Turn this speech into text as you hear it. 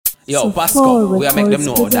Yo, So Pascal, we are make them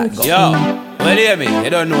know forward that go. Yo, well hear me, you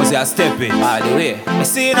don't know say I step in all the way. You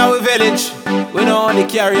see in our village, we don't only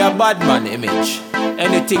carry a bad man image.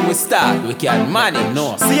 Anything we start, we can manage,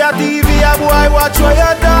 no. See a TV, a boy watch where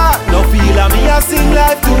you talk. No feel a me a sing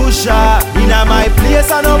life too short. Inna my place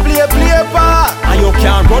I no play part. And you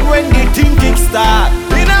can't run when the thing kick start.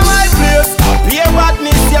 Inna my place, I play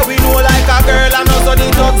badness, yeah we know like a girl and also the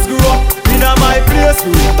thugs grow. Inna my place,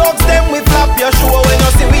 we thugs them we flap your show. When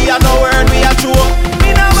you see we a no word we a show.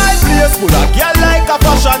 Inna my place, full of girl like a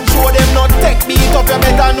fashion show. Them not take beat up, you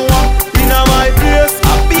better know. Inna my place,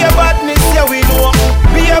 I be a badness, yeah we know.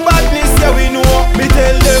 Be a badness, yeah we know. Me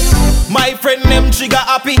tell them, my friend them trigger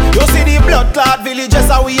happy. You see the blood clot villages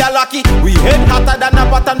how we are lucky. We head hotter than a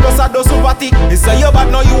pattern plus a dose of party. They say you bad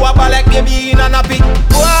now you a bad like baby in a nappy.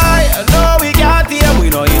 Why? No we can't hear. We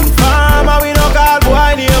no inform and we no call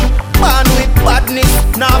boy name. Man with badness,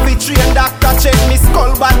 now we train doctor check me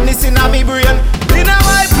skull badness in a me brain. Inna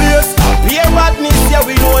my place, be a badness, yeah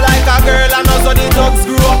we know like a girl and also the thugs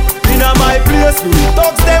grow. Inna my place, we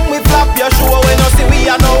thugs them we flap your show. When you see we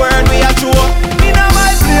a no word we a show. Inna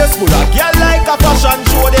my place, full of girl like a fashion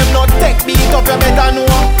show. Them not take beat up, you better know.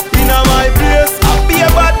 Inna my place, be a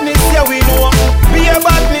badness, yeah we know. Be a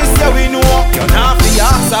badness, yeah we know. You not fi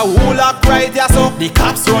ask a who lock right ya so. The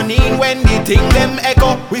cops run in when the thing them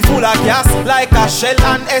echo. We full of gas like a shell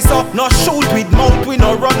and eso. No shoot with mouth, we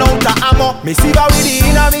no run out of ammo. Me see ba with the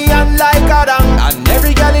inna me hand like a dang. And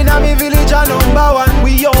every girl inna me village a #1.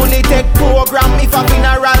 We only take program if a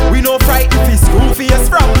funeral. We no frighten fi school face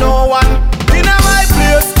from no one. Inna my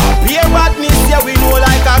place, be a badness, yeah we know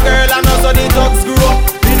like a girl and also the thugs grow.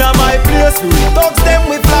 Inna my place, we thugs them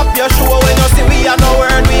we flap your show. When you see we a no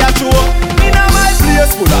word we a show. Inna my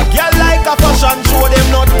place, full of girl like a fashion show. Them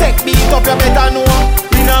not take beat up, you better know.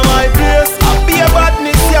 Inna my place, be a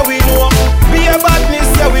badness, yeah we know. Be a badness,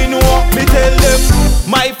 yeah we know. Me tell them,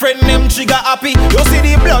 my friend them trigger happy. You see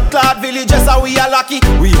the blood clot villages how we are lucky.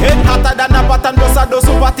 We head hotter than a pattern plus a dose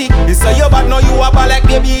of party. They say you bad now you a bad like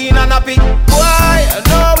baby in a nappy. Why?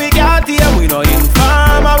 No we can't hear. We no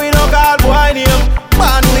inform and we no call boy name.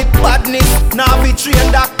 Man with badness, now we train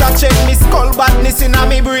doctor check me skull badness in a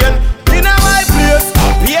me brain. Inna my place,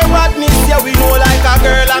 be a badness, yeah we know like a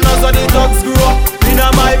girl and also the thugs grow. Inna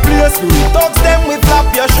my place, we thugs them we flap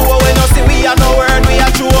your show. When you see we a no word we a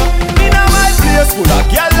show. Inna my place, full of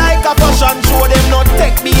girl like a fashion show. Them not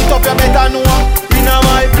take beat up, you better know. Inna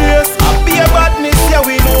my place, be a badness, yeah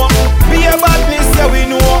we know. Be a badness, yeah we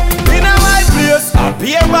know. Inna my place,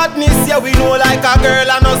 be a badness, yeah we know like a girl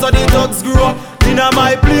and also the thugs grow. Inna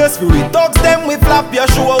my place, we thugs them we flap your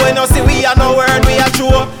show. When you see we a no word we a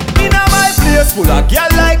show. Inna my place, full of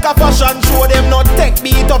girl like a fashion show. Them not take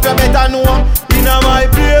beat up, you better know.